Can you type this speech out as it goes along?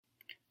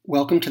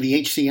Welcome to the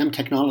HCM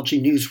Technology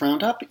News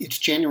Roundup. It's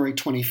January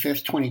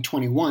 25th,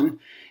 2021,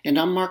 and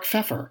I'm Mark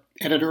Pfeffer,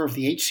 editor of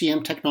the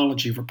HCM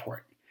Technology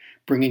Report,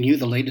 bringing you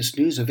the latest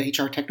news of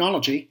HR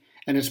technology,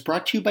 and it's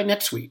brought to you by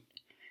NetSuite.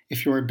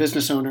 If you're a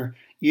business owner,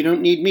 you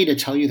don't need me to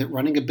tell you that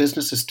running a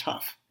business is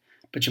tough,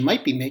 but you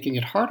might be making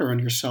it harder on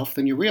yourself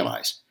than you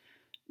realize.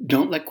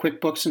 Don't let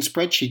QuickBooks and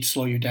spreadsheets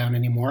slow you down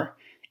anymore.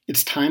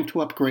 It's time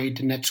to upgrade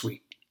to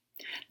NetSuite.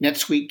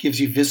 NetSuite gives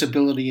you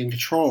visibility and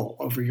control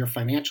over your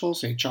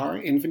financials, HR,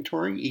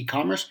 inventory,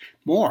 e-commerce,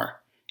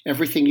 more.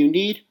 Everything you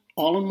need,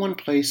 all in one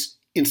place,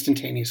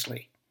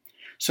 instantaneously.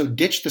 So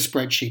ditch the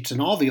spreadsheets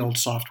and all the old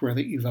software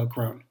that you've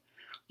outgrown.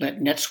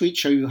 Let NetSuite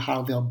show you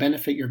how they'll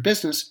benefit your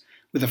business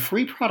with a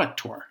free product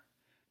tour.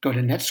 Go to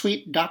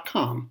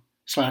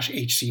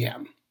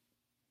netsuite.com/HCM.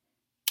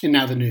 And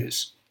now the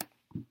news.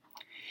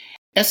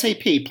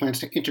 SAP plans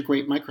to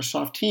integrate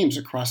Microsoft Teams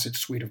across its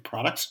suite of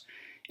products.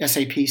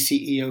 SAP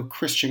CEO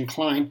Christian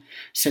Klein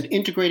said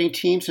integrating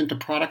Teams into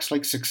products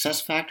like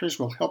SuccessFactors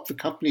will help the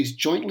companies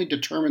jointly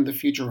determine the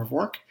future of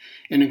work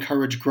and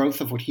encourage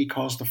growth of what he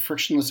calls the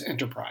frictionless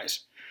enterprise.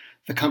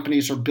 The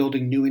companies are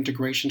building new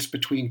integrations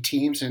between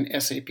Teams and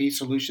SAP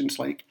solutions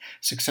like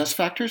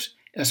SuccessFactors,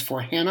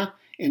 S/4HANA,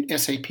 and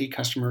SAP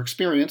Customer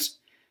Experience.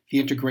 The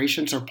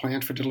integrations are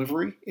planned for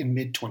delivery in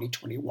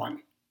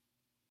mid-2021.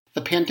 The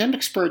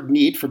pandemic spurred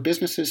need for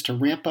businesses to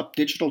ramp up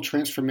digital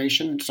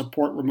transformation and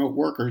support remote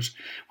workers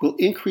will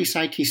increase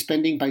IT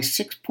spending by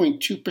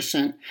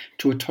 6.2%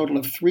 to a total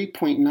of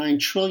 $3.9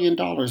 trillion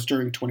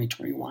during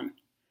 2021.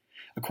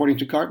 According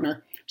to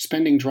Gartner,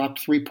 spending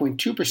dropped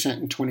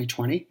 3.2% in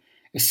 2020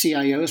 as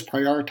CIOs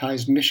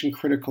prioritized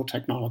mission-critical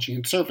technology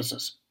and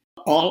services.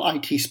 All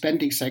IT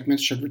spending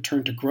segments should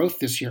return to growth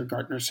this year,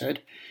 Gartner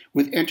said,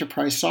 with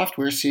enterprise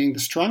software seeing the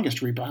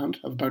strongest rebound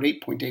of about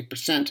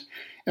 8.8%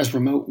 as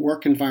remote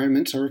work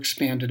environments are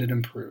expanded and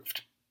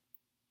improved.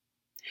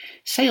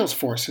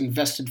 Salesforce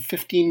invested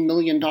 $15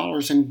 million in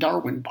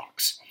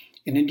Darwinbox,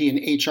 an Indian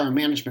HR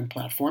management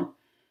platform.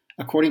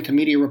 According to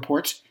media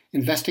reports,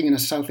 investing in a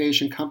South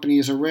Asian company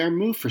is a rare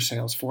move for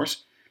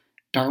Salesforce.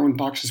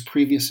 Darwinbox's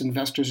previous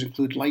investors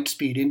include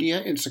Lightspeed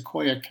India and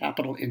Sequoia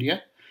Capital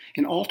India,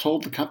 and all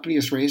told, the company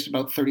has raised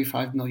about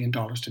 $35 million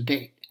to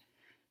date.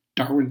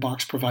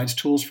 Darwinbox provides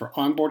tools for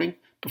onboarding,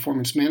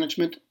 performance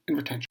management, and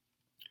retention.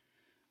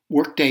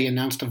 Workday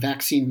announced a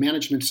vaccine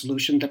management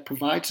solution that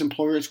provides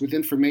employers with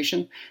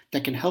information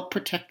that can help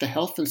protect the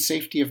health and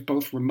safety of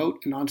both remote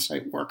and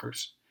on-site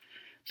workers.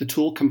 The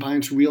tool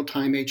combines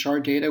real-time HR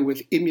data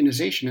with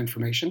immunization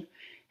information,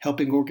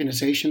 helping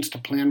organizations to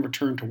plan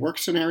return-to-work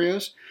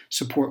scenarios,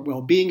 support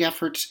well-being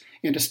efforts,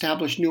 and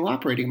establish new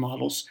operating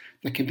models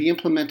that can be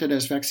implemented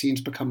as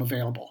vaccines become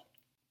available.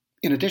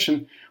 In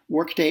addition,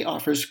 Workday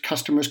offers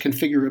customers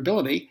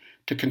configurability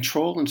to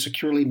control and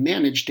securely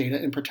manage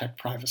data and protect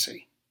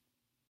privacy.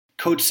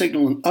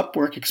 CodeSignal and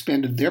Upwork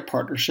expanded their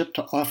partnership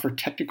to offer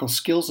technical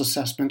skills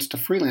assessments to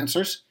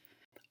freelancers.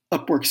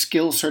 Upwork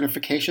Skills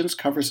Certifications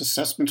covers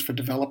assessments for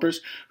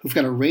developers who've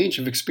got a range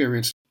of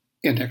experience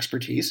and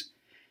expertise.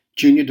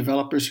 Junior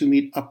developers who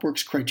meet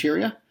Upwork's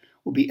criteria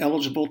will be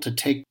eligible to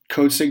take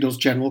CodeSignal's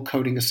general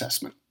coding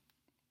assessment.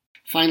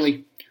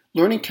 Finally,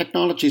 Learning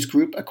Technologies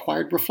Group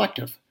acquired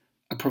Reflective,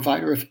 a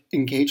provider of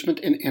engagement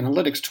and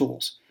analytics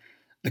tools.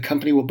 The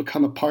company will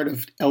become a part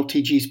of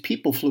LTG's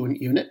PeopleFluent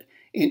unit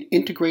and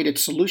integrate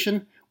its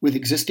solution with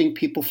existing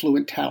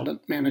PeopleFluent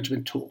talent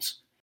management tools.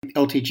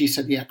 LTG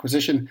said the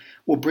acquisition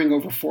will bring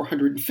over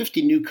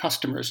 450 new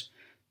customers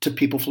to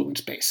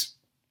PeopleFluent's base.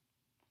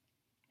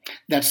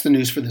 That's the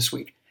news for this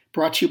week.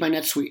 Brought to you by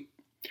NetSuite.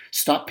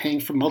 Stop paying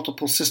for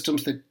multiple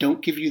systems that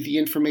don't give you the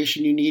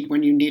information you need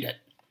when you need it.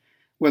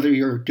 Whether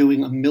you're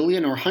doing $1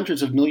 million or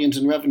hundreds of millions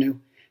in revenue,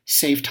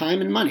 save time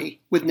and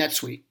money with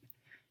NetSuite.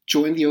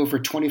 Join the over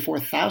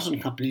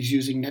 24,000 companies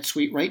using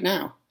NetSuite right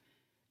now.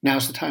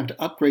 Now's the time to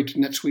upgrade to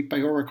NetSuite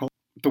by Oracle,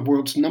 the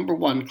world's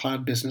 #1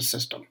 cloud business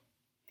system.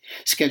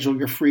 Schedule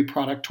your free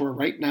product tour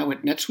right now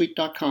at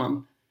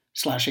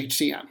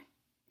netsuite.com/HCM.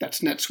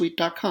 That's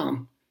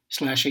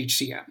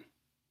netsuite.com/HCM.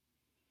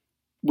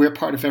 We're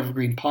part of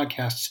Evergreen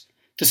Podcasts.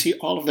 To see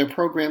all of their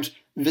programs,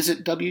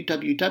 visit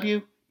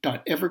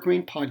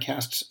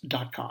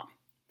www.evergreenpodcasts.com.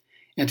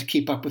 And to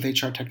keep up with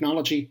HR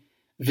technology,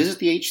 visit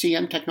the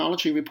HCM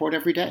Technology Report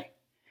every day.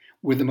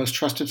 We're the most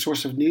trusted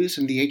source of news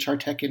in the HR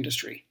tech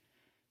industry.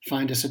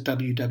 Find us at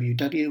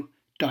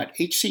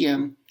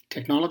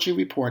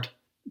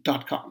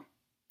www.hcmtechnologyreport.com.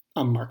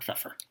 I'm Mark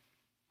Pfeffer.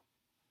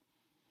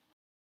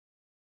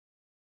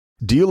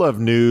 Do you love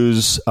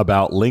news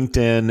about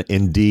LinkedIn,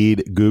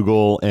 Indeed,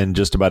 Google, and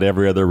just about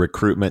every other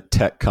recruitment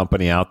tech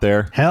company out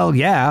there? Hell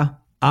yeah.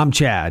 I'm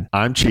Chad.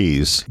 I'm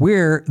Cheese.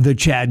 We're the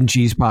Chad and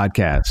Cheese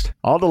Podcast.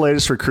 All the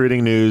latest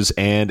recruiting news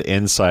and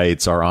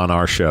insights are on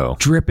our show.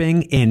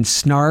 Dripping in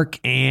snark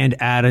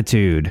and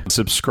attitude.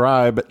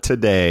 Subscribe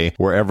today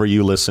wherever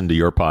you listen to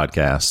your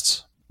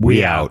podcasts.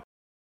 We out.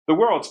 The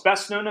world's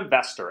best-known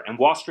investor and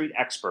Wall Street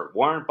expert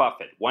Warren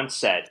Buffett once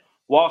said,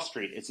 Wall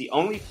Street is the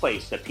only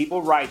place that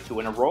people ride to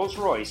in a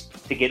Rolls-Royce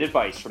to get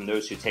advice from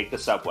those who take the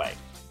subway.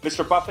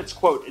 Mr. Buffett's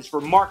quote is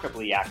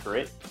remarkably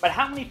accurate, but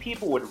how many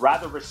people would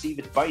rather receive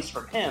advice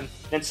from him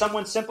than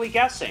someone simply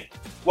guessing?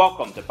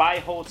 Welcome to Buy,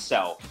 Hold,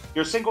 Sell,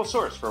 your single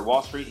source for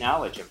Wall Street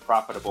knowledge and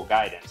profitable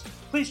guidance.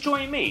 Please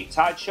join me,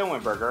 Todd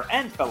Schoenberger,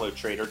 and fellow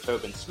trader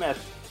Tobin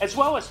Smith, as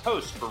well as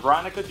host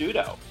Veronica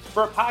Dudo,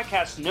 for a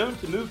podcast known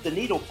to move the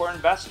needle for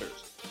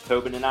investors.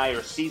 Tobin and I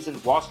are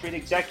seasoned Wall Street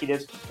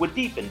executives with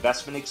deep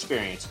investment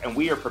experience, and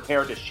we are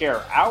prepared to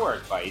share our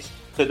advice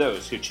to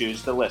those who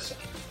choose to listen.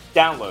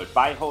 Download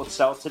Buy, Hold,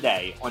 Sell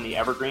today on the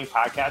Evergreen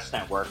Podcast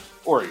Network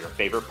or your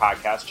favorite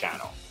podcast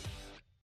channel.